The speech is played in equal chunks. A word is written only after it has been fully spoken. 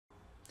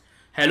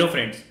Hello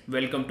friends,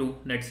 welcome to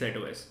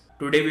NetSetOS.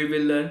 Today we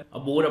will learn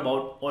more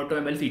about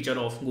AutoML feature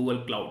of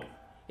Google Cloud,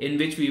 in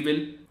which we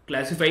will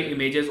classify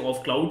images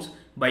of clouds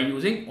by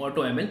using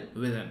AutoML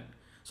Vision.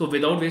 So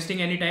without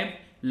wasting any time,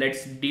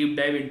 let's deep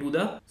dive into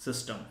the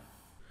system.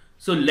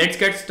 So let's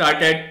get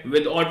started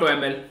with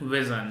AutoML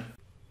Vision.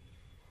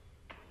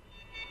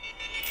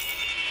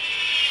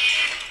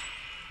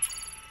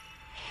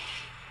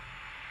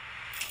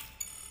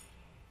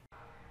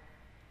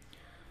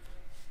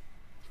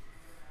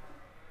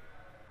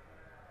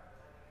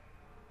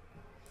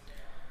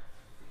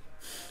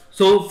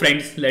 So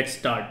friends, let's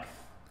start.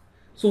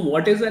 So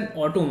what is an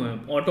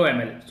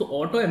AutoML? So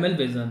AutoML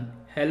Vision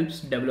helps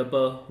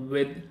developer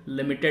with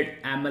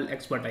limited ML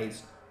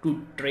expertise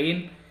to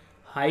train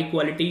high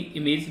quality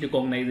image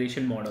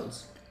recognition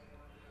models.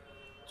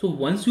 So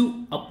once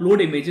you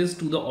upload images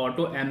to the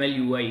AutoML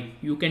UI,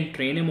 you can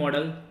train a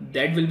model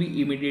that will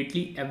be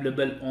immediately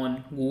available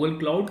on Google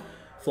Cloud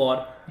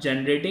for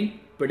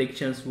generating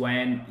predictions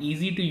via an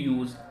easy to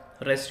use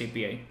REST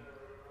API.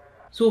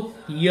 So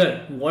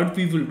here what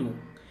we will do,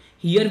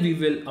 here we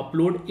will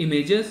upload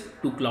images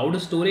to cloud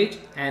storage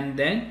and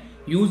then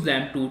use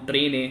them to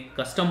train a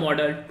custom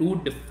model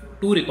to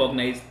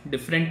recognize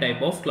different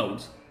type of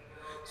clouds.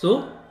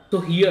 So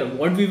here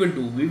what we will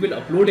do, we will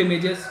upload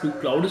images to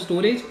cloud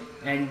storage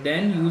and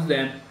then use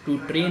them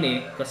to train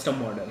a custom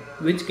model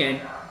which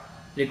can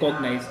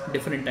recognize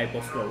different type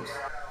of clouds.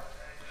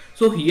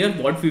 So here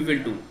what we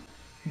will do,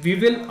 we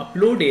will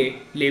upload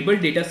a labeled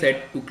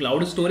dataset to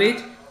cloud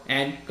storage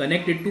and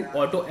connect it to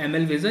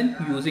AutoML Vision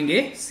using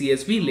a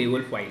CSV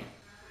label file.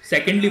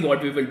 Secondly,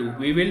 what we will do,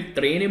 we will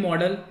train a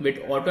model with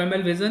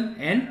AutoML Vision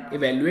and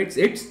evaluates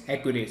its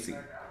accuracy.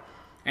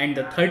 And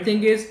the third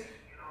thing is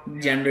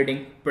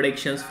generating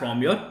predictions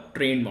from your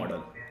trained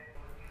model.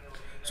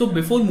 So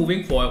before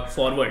moving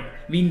forward,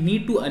 we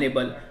need to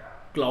enable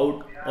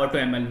Cloud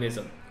AutoML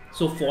Vision.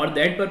 So for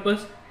that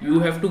purpose, you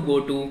have to go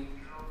to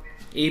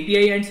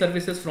API and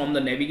services from the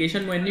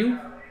navigation menu.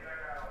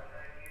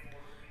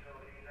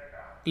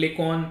 Click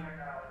on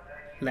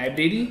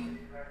library.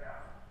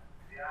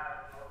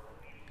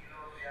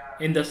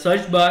 In the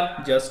search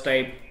bar, just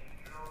type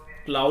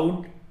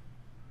Cloud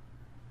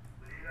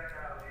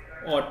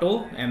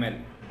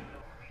AutoML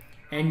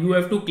and you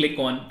have to click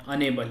on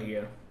enable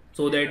here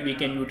so that we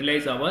can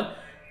utilize our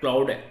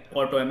Cloud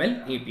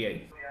AutoML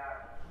API.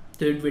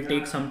 So it will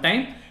take some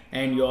time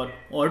and your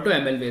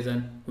AutoML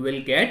Vision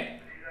will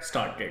get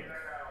started.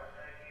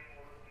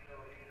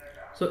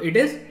 So it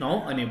is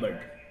now enabled.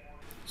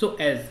 So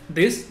as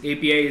this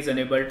API is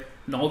enabled,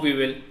 now we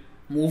will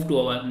move to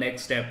our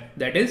next step,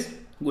 that is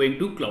going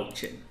to Cloud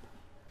Chain.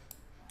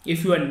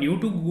 If you are new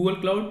to Google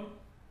Cloud,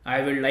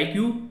 I will like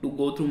you to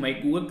go through my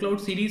Google Cloud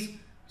series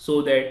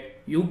so that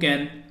you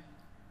can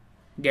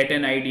get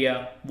an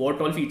idea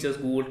what all features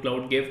Google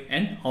Cloud give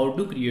and how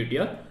to create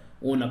your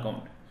own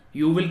account.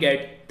 You will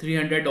get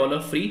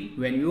 $300 free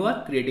when you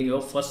are creating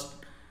your first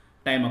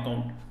time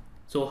account.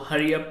 So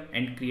hurry up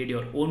and create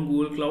your own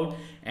Google Cloud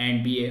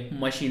and be a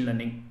machine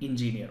learning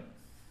engineer.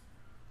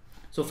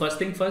 So first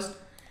thing first,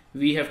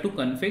 we have to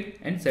configure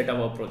and set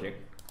our project.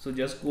 So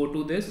just go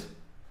to this.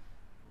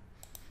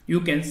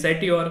 You can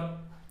set your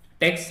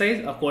text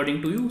size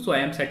according to you. So I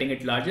am setting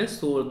it largest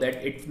so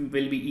that it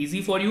will be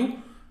easy for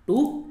you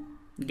to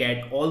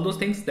get all those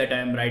things that I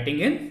am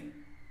writing in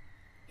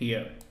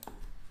here.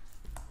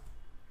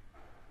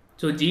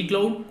 So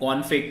gcloud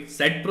config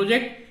set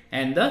project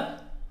and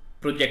the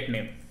project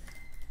name.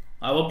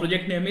 Our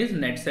project name is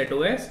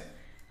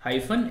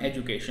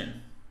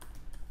NetSetOS-education.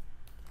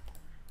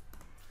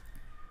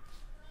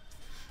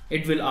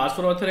 It will ask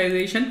for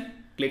authorization.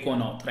 Click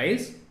on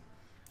authorize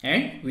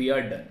and we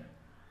are done.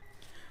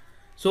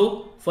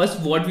 So first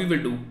what we will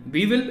do,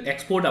 we will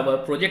export our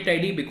project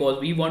ID because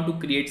we want to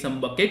create some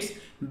buckets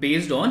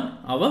based on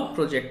our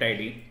project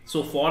ID.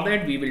 So for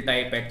that we will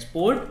type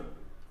export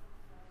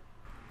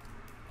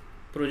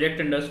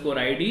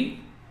project_ID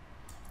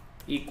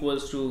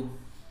equals to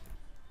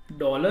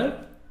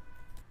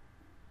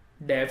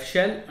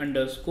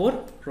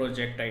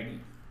 $devshell_project ID.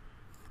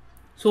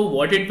 So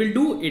what it will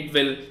do, it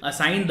will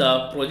assign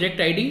the project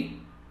ID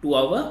to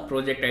our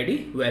project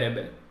ID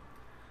variable.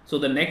 So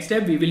the next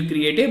step, we will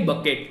create a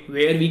bucket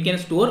where we can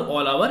store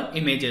all our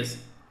images.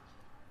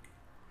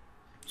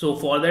 So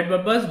for that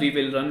purpose, we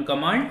will run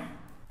command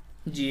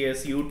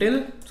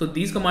gsutil. So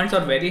these commands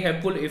are very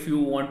helpful if you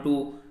want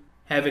to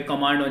have a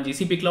command on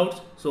GCP clouds.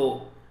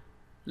 So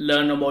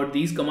learn about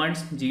these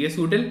commands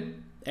gsutil.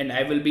 And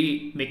I will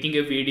be making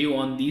a video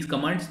on these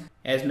commands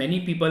as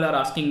many people are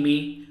asking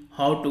me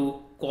how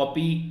to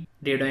copy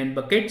data in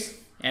buckets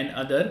and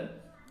other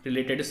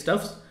related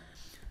stuffs.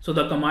 So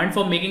the command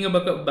for making a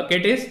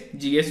bucket is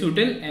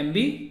gsutil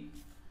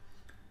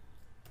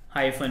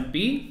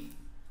mb-p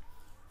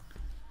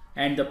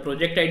and the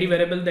project ID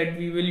variable that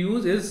we will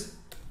use is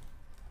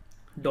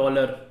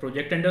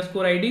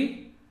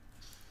 $project_ID.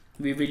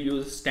 We will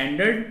use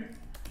standard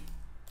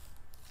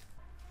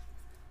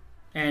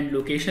and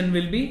location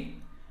will be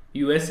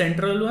US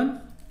Central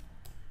one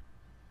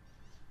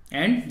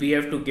and we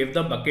have to give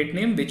the bucket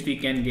name, which we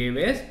can give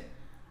as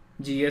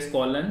gs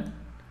colon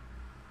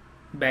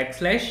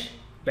backslash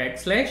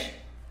backslash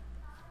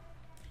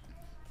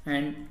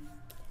and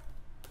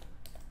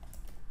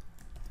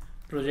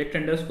project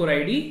underscore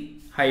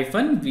id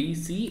hyphen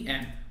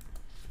vcm.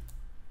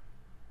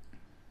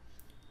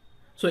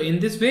 So in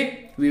this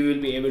way we will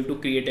be able to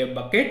create a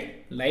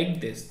bucket like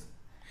this.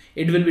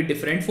 It will be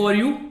different for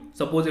you.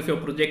 Suppose if your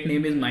project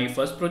name is my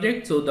first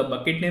project, so the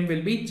bucket name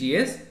will be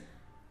gs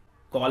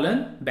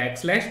colon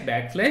backslash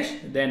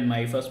backslash then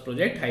my first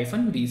project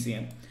hyphen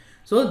vcm.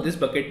 So this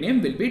bucket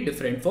name will be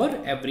different for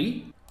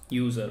every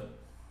user.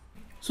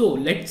 So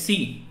let's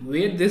see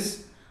where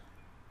this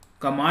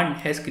command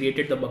has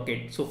created the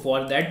bucket. So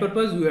for that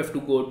purpose you have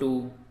to go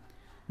to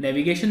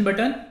navigation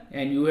button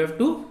and you have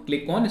to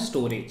click on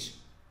storage.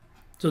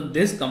 So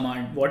this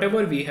command,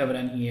 whatever we have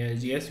run here,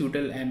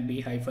 gsutil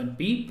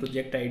mb-p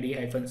project id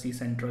 -c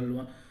central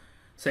one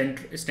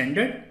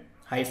standard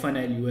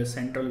 -lus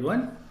central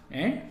one,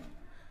 and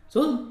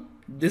so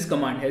this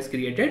command has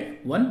created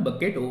one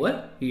bucket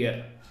over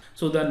here.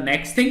 So the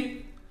next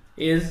thing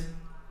is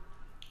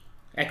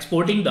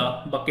exporting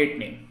the bucket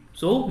name.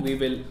 So we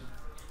will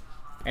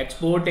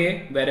export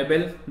a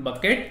variable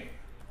bucket.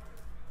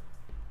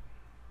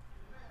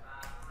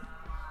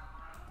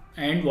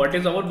 And what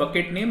is our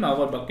bucket name?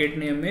 Our bucket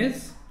name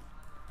is,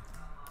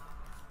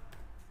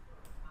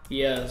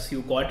 yes,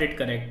 you got it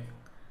correct,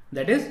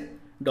 that is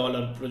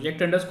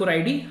 $project underscore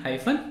id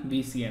hyphen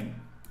vcm.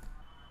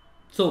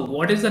 So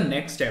what is the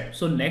next step?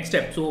 So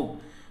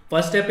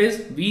first step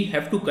is we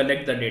have to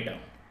collect the data,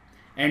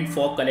 and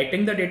for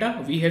collecting the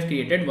data we have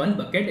created one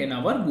bucket in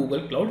our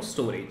Google Cloud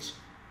storage.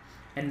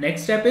 And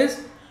next step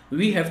is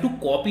we have to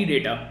copy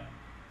data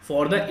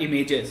for the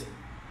images.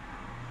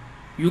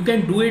 You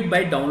can do it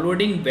by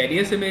downloading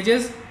various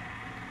images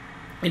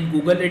in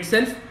Google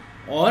itself,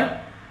 or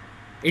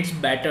it's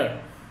better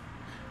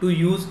to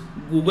use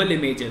Google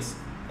Images,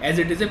 as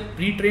it is a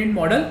pre-trained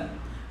model.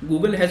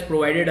 Google has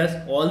provided us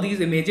all these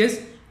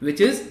images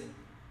which is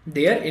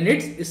there in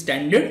its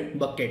standard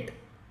bucket.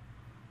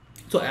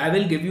 So I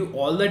will give you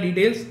all the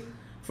details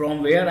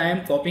from where I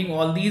am copying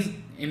all these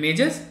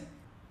images.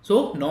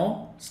 So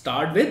now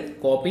start with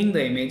copying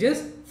the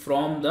images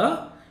from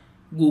the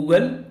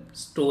Google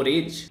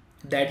storage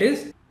that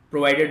is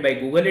provided by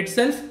Google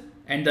itself,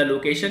 and the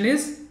location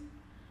is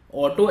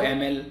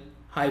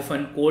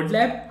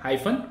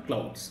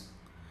automl-codelab-clouds.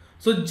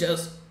 So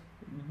just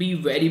be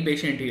very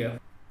patient here.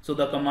 So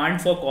the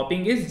command for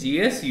copying is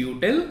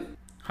gsutil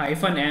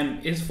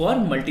 -m is for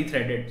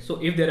multi-threaded. So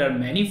if there are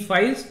many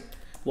files,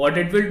 what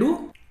it will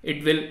do?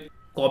 It will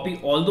copy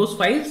all those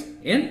files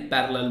in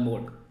parallel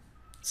mode.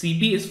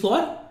 CP is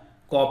for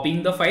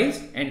copying the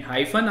files, and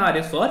 -r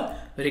is for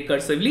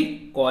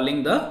recursively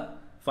calling the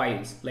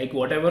files, like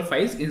whatever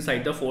files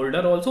inside the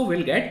folder also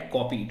will get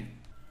copied.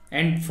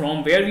 And from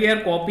where we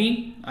are copying,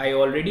 I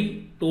already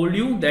told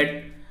you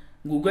that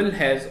Google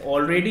has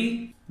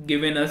already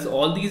given us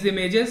all these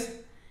images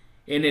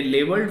in a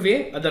labeled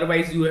way.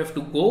 Otherwise you have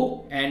to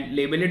go and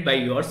label it by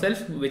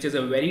yourself, which is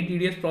a very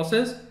tedious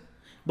process.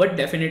 But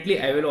definitely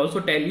I will also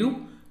tell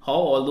you how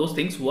all those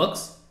things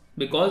works,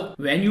 because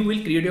when you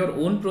will create your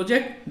own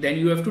project, then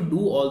you have to do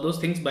all those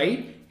things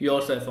by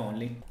yourself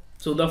only.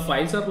 So the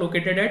files are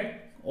located at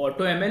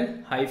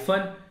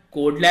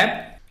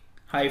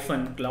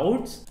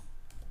automl-codelab-clouds.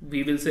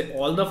 We will say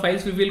all the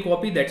files we will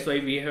copy, that's why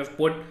we have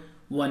put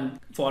one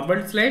 /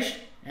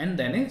 and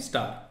then a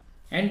star.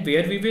 And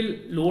where we will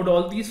load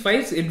all these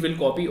files, it will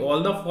copy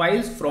all the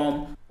files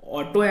from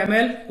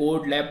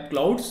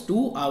AutoML-codelab-clouds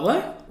to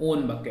our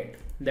own bucket,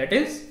 that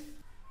is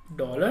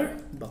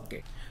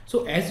 $bucket.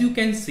 So as you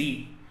can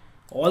see,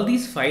 all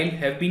these files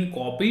have been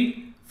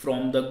copied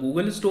from the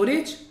Google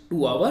storage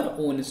to our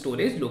own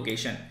storage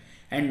location.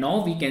 And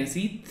now we can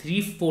see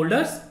three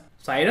folders: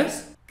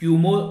 Cirrus,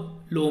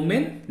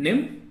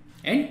 cumulonimbus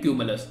and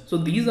cumulus. So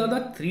these are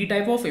the three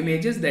type of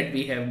images that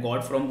we have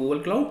got from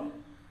Google Cloud.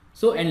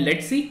 So and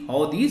let's see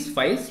how these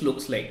files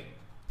looks like.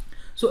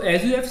 So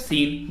as you have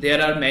seen,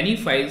 there are many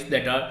files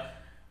that are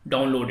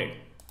downloaded.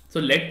 So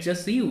let's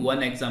just see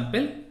one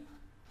example.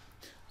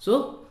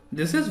 So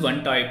this is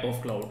one type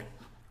of cloud.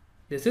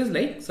 This is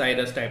like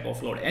Cirrus type of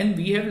cloud, and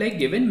we have like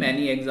given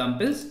many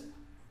examples.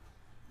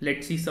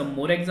 Let's see some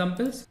more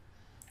examples.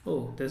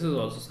 Oh, this is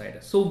also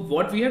Cirrus. So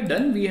what we have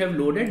done, we have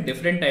loaded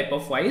different type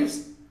of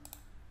files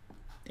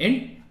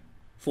in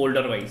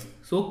folder wise.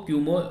 So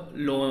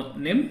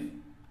cumulonimbus.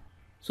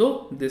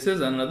 So this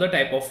is another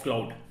type of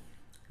cloud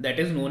that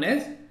is known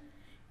as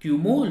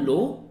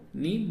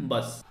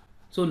cumulonimbus.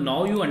 So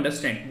now you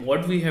understand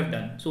what we have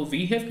done. So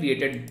we have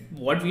created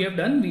what we have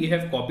done. We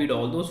have copied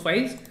all those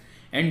files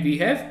and we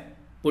have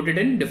put it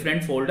in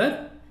different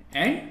folder.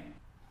 And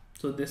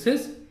so this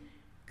is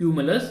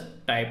cumulus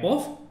type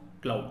of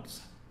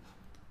clouds.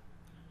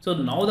 So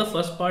now the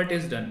first part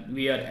is done.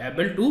 We are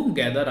able to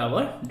gather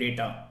our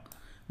data,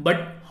 but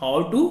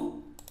how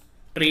to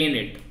train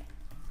it?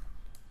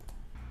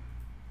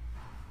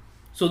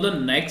 So the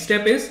next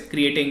step is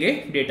creating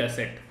a data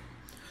set.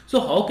 So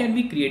how can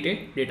we create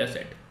a data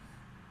set?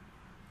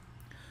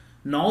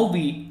 Now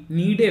we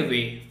need a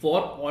way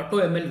for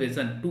AutoML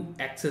Vision to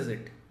access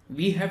it.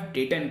 We have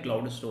data in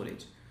cloud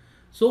storage.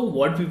 So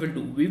what we will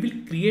do, we will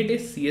create a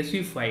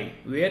CSV file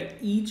where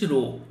each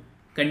row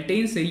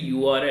contains a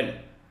URL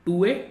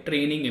to a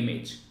training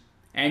image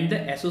and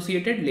the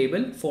associated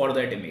label for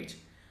that image.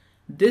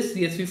 This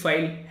CSV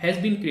file has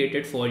been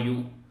created for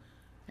you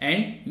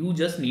and you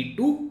just need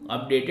to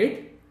update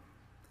it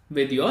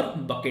with your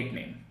bucket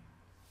name.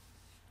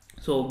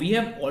 So we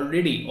have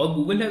already, or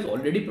Google has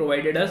already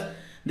provided us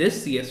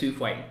this CSV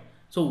file.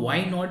 So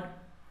why not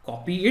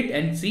copy it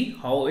and see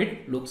how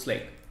it looks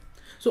like?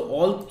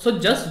 So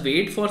just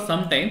wait for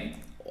some time.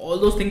 All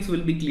those things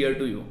will be clear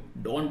to you.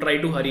 Don't try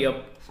to hurry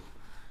up,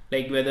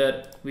 like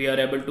whether we are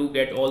able to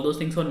get all those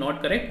things or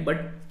not correct,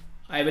 but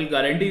I will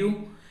guarantee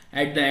you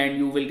at the end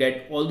you will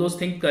get all those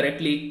things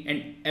correctly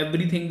and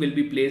everything will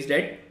be placed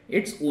at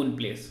its own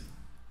place.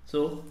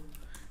 So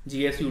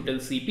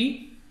gsutil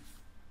cp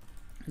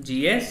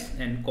gs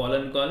and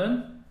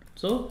colon.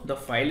 So the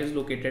file is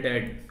located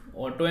at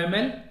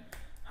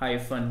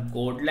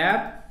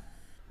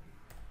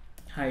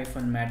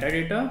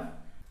automl-codelab-metadata,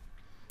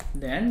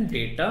 then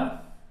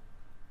data.csv,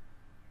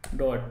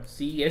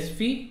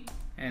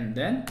 and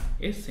then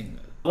a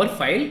single. Our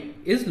file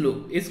is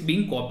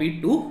being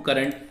copied to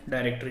current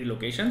directory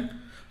location,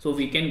 so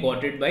we can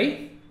got it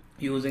by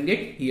using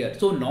it here.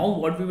 So now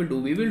what we will do,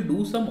 we will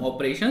do some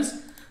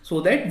operations so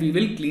that we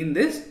will clean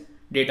this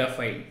data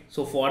file.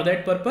 So for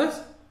that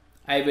purpose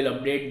I will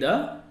update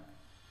the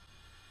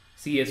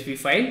CSV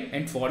file,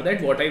 and for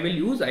that what I will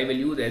use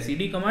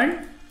sed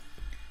command,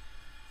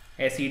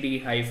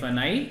 sed-i-e.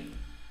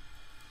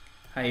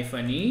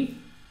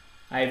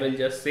 I will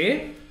just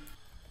say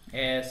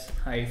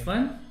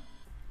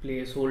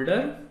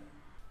s-placeholder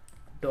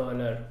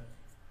 $,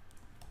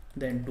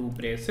 then 2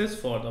 braces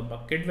for the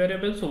bucket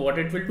variable. So what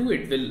it will do,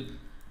 it will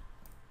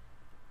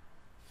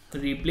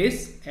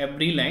replace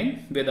every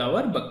line with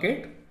our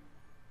bucket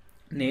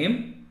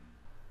name.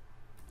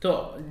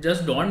 So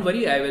just don't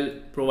worry, I will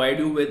provide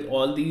you with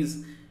all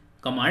these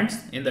commands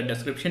in the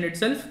description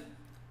itself.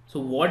 So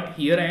what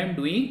here I am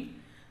doing,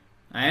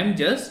 I am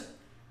just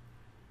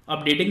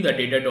updating the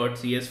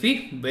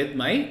data.csv with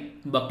my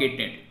bucket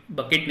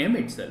name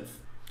itself.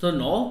 So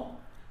now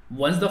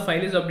once the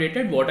file is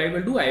updated, what I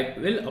will do, I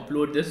will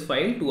upload this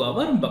file to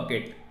our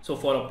bucket. So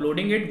for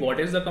uploading it, what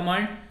is the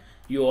command?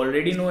 You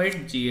already know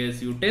it,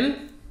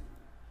 gsutil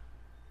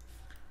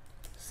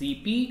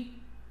cp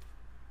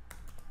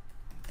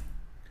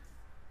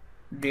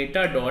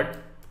data.csv,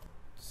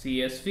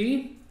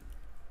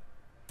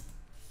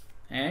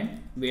 and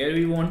where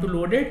we want to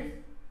load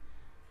it,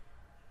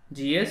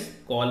 gs :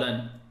 /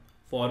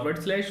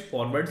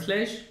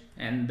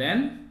 and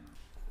then,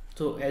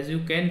 so as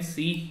you can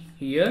see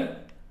here,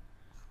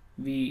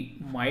 we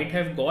might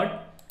have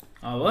got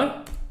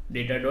our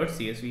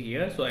data.csv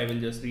here. So I will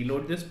just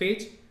reload this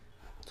page.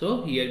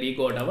 So here we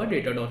got our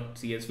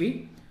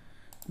data.csv.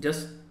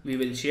 Just we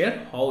will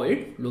share how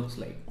it looks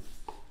like.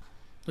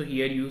 So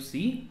here you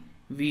see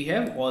we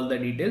have all the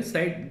details,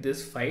 right?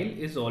 This file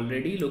is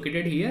already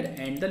located here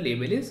and the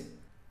label is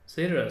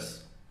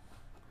Cirrus.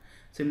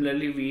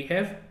 Similarly, we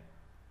have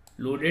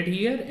loaded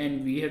here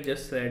and we have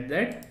just said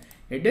that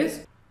it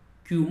is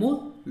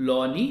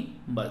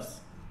cumulonimbus,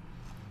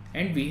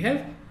 and we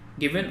have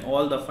given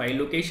all the file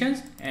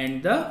locations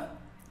and the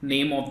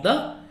name of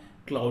the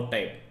cloud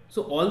type.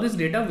 So all this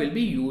data will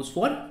be used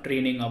for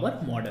training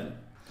our model.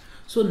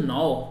 So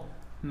now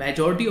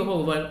majority of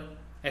our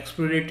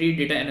exploratory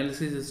data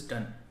analysis is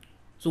done.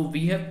 So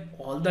we have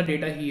all the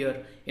data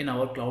here in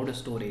our cloud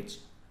storage.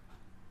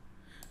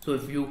 So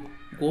if you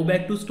go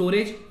back to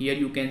storage, here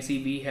you can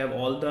see we have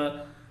all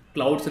the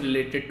clouds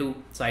related to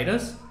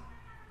Cirrus,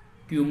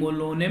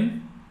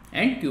 cumulonimbus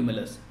and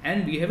cumulus,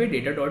 and we have a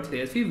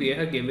data.csv. We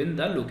have given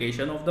the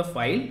location of the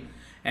file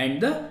and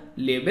the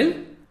label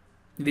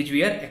which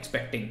we are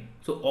expecting.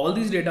 So all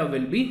these data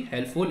will be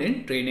helpful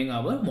in training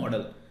our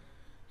model.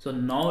 So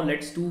now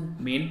let's do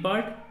main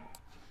part.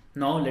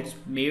 Now let's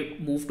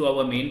move to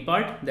our main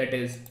part, that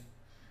is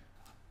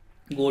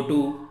go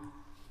to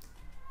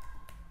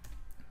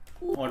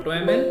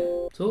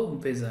AutoML, so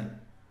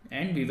Vision,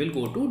 and we will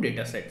go to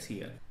datasets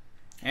here.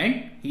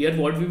 And here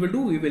what we will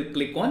do, we will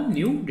click on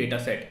new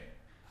dataset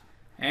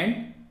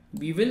and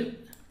we will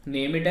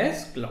name it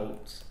as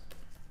clouds,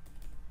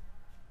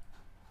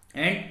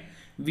 and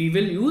we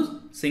will use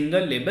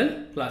single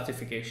label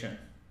classification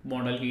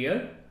model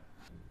here.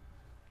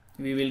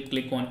 We will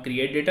click on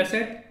create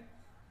dataset,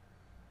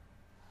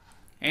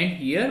 and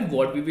here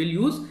what we will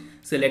use,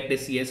 select a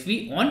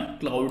CSV on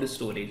cloud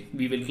storage.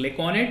 We will click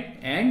on it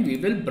and we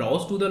will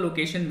browse to the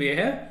location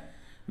where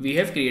we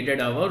have created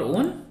our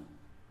own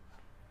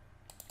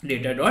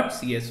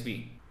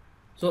data.csv.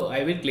 So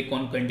I will click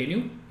on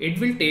continue. It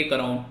will take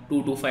around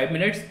 2 to 5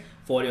 minutes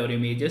for your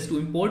images to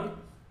import.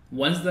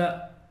 Once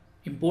the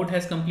import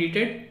has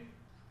completed,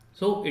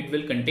 so it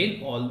will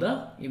contain all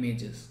the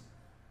images.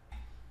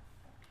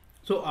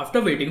 So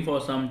after waiting for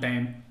some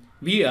time,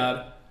 we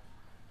are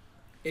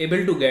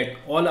able to get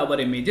all our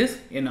images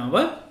in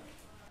our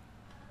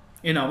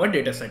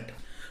dataset.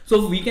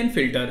 So we can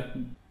filter.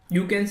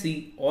 You can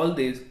see all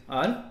these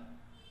are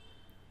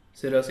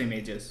cirrus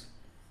images.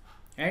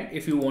 And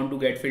if you want to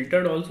get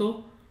filtered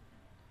also,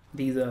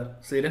 these are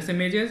cirrus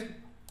images.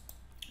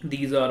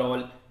 These are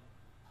all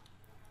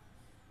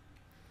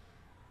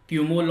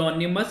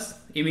cumulonimbus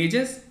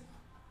images,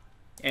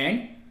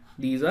 and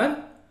these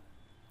are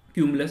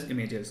cumulus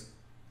images.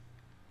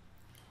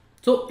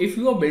 So if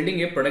you are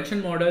building a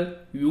production model,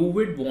 you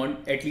would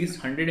want at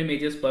least 100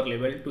 images per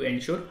level to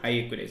ensure high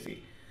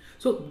accuracy.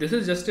 So this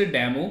is just a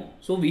demo.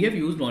 So we have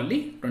used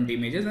only 20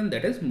 images, and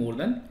that is more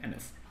than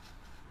enough.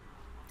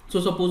 So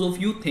suppose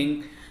if you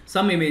think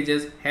some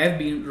images have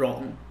been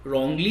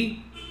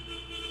wrongly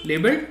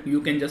labeled,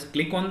 you can just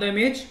click on the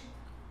image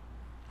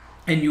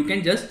and you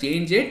can just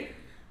change it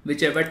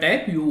whichever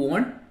type you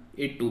want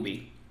it to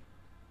be.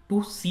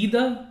 To see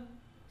the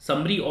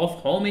summary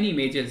of how many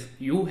images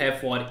you have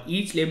for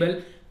each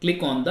label,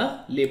 click on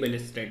the label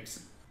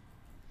stats.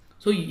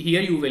 So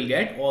here you will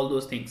get all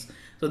those things.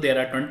 So there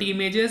are 20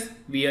 images.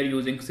 We are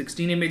using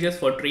 16 images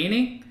for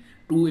training,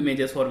 2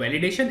 images for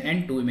validation,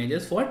 and 2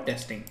 images for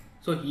testing.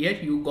 So here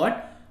you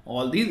got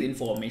all these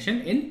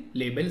information in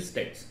label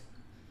stats.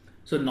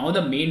 So now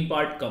the main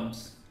part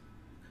comes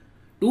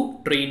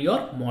to train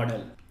your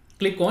model.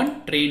 Click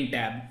on train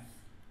tab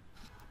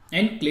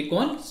and click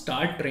on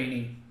start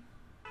training.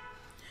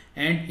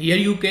 And here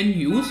you can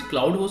use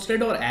cloud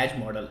hosted or edge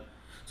model.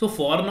 So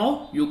for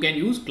now you can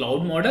use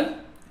cloud model,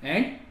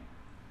 and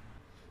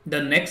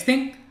the next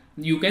thing,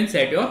 you can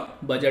set your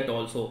budget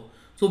also.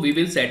 So we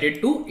will set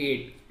it to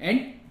 8,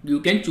 and you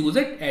can choose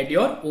it at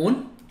your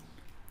own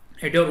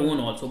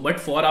also. But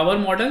for our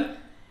model,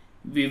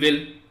 we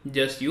will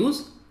just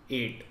use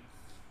 8.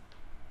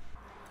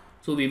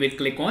 So we will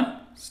click on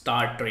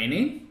start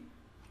training.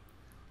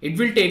 It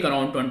will take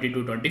around 20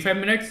 to 25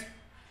 minutes,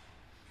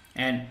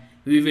 and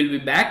we will be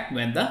back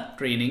when the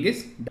training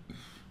is done.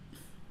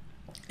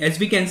 As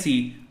we can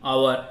see,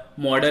 our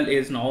model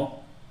is now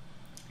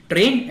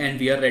trained and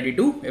we are ready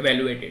to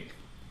evaluate it.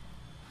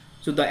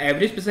 So the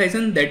average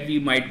precision that we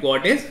might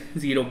got is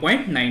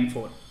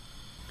 0.94.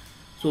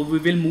 So we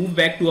will move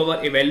back to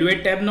our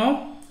evaluate tab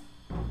now.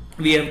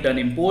 We have done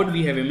import,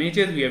 we have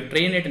images, we have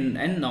trained it,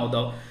 and now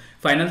the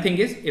final thing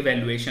is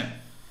evaluation.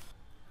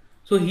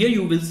 So here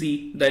you will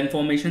see the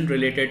information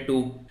related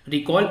to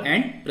recall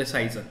and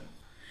precision.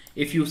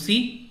 If you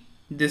see,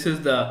 this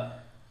is the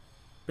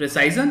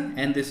precision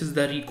and this is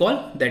the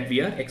recall that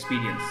we are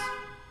experiencing.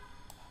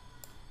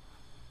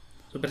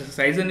 So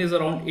precision is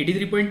around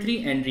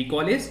 83.3 and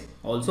recall is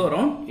also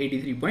around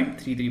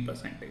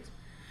 83.33%.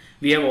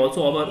 We have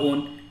also our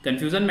own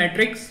confusion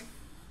matrix.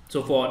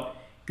 So for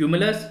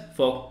cumulus,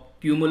 for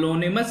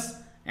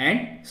cumulonimbus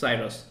and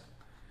cirrus.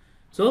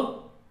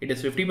 So it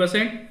is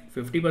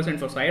 50%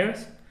 for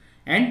cirrus,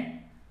 and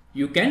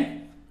you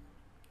can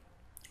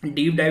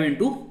deep dive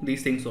into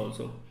these things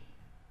also.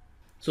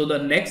 So the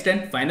next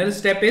and final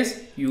step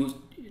is use,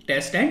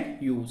 test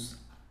and use.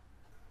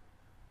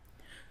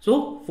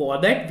 So for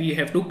that we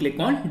have to click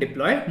on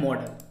deploy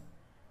model.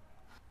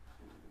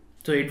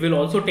 So it will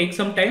also take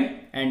some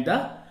time, and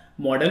the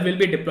model will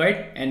be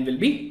deployed and will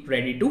be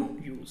ready to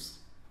use.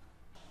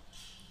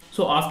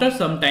 So after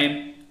some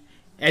time,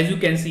 as you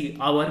can see,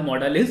 our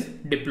model is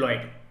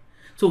deployed.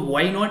 So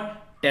why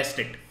not test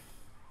it?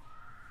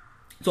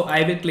 So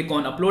I will click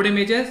on upload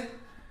images,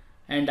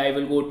 and I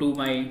will go to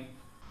my,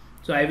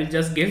 so I will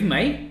just give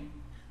my,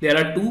 there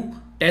are 2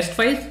 test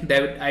files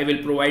that I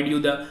will provide you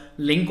the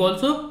link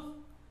also.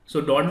 So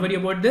don't worry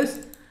about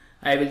this.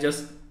 I will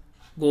just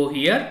go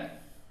here,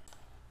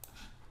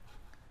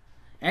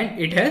 and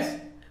it has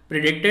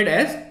predicted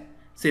as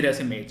cirrus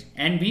image,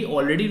 and we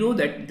already know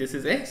that this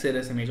is a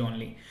cirrus image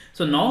only.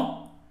 So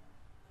now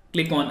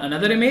click on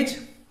another image,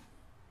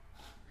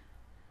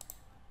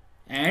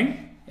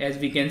 and as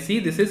we can see,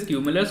 this is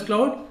cumulus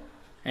cloud,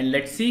 and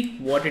let's see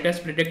what it has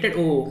predicted.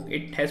 Oh,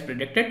 it has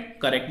predicted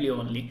correctly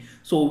only.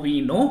 So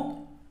we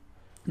know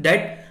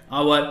that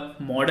our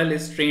model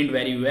is trained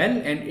very well,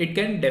 and it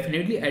can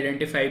definitely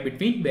identify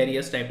between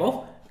various type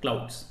of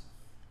clouds.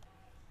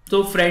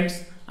 So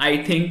friends,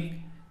 I think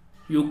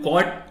you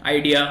got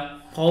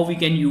idea how we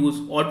can use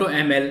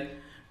AutoML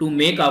to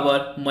make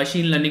our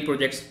machine learning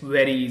projects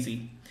very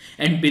easy.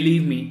 And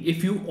believe me,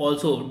 if you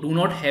also do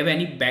not have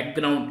any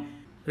background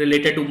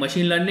related to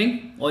machine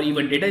learning or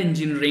even data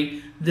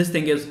engineering, this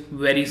thing is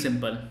very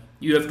simple.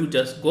 You have to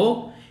just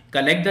go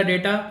collect the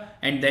data,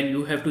 and then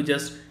you have to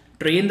just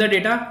train the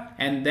data,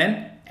 and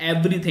then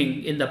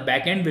everything in the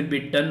backend will be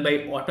done by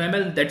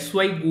AutoML. That's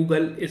why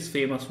Google is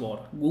famous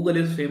for. Google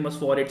is famous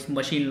for its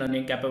machine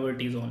learning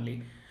capabilities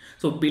only.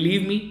 So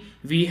believe me,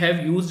 we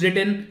have used it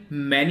in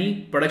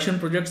many production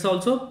projects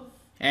also,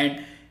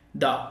 and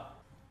the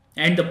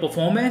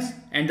performance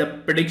and the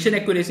prediction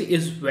accuracy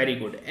is very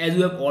good, as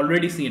you have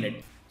already seen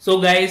it.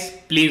 So guys,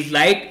 please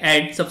like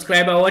and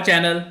subscribe our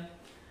channel.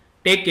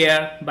 Take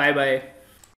care. Bye bye.